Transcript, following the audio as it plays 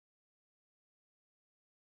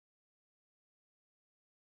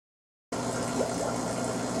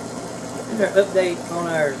our update on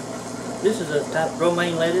our, this is a type of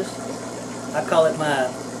romaine lettuce. I call it my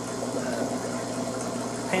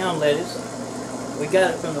pound lettuce. We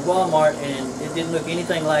got it from the Walmart and it didn't look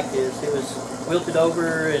anything like this. It was wilted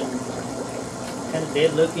over and kind of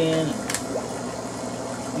dead looking.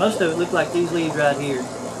 Most of it looked like these leaves right here.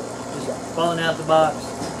 Just falling out the box,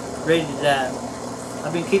 ready to die.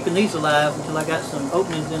 I've been keeping these alive until I got some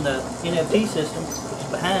openings in the NFT system, which is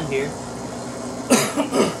behind here.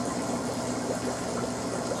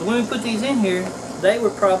 So when we put these in here, they were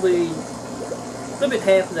probably a little bit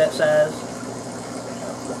half of that size.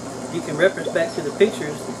 You can reference back to the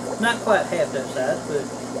pictures, not quite half that size,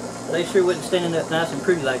 but they sure wasn't standing up nice and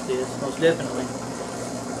pretty like this, most definitely.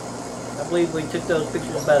 I believe we took those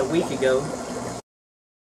pictures about a week ago.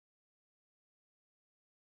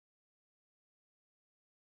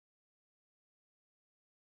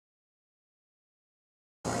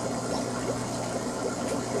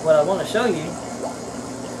 What I want to show you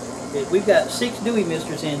is we've got 6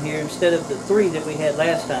 Deweymisters in here instead of the 3 that we had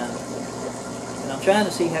last time. And I'm trying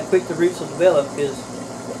to see how quick the roots will develop, because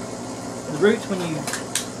the roots, when you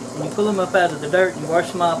pull them up out of the dirt and you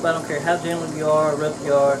wash them off, I don't care how gentle you are or rough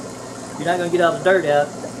you are, you're not going to get all the dirt out,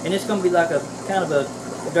 and it's going to be like a kind of a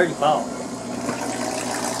dirty ball.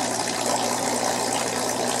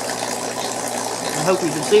 I hope you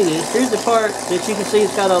can see this. Here's the part that you can see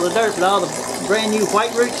it's got all the dirt, but all the brand new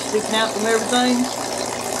white roots sticking out from everything,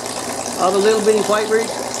 all the little bitty white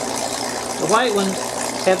roots, the white ones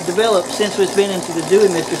have developed since it's been into the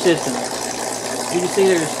Deweymister system. You can see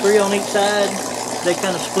there's 3 on each side. They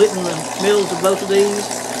kind of split in the middles of both of these,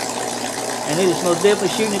 and it is most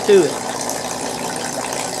definitely shooting it to it.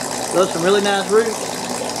 Those some really nice roots.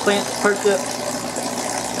 Plants perked up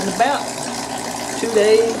in about 2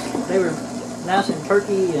 days. They were nice and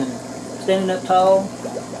perky and standing up tall.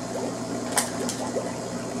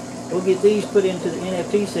 We'll get these put into the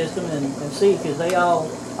NFT system and see, because they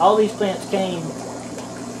all these plants came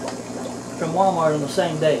from Walmart on the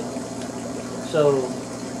same day. So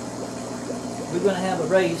we're going to have a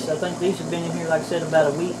race. I think these have been in here, like I said,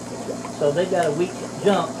 about a week. So they've got a week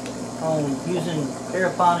jump on using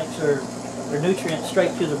aeroponics or nutrients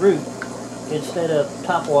straight to the root instead of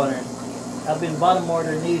top watering. I've been bottom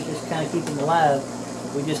watering these, just kind of keeping them alive.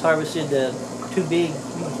 We just harvested the 2 big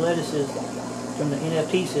huge lettuces from the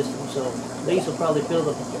NFT system, so these will probably fill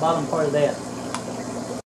the bottom part of that.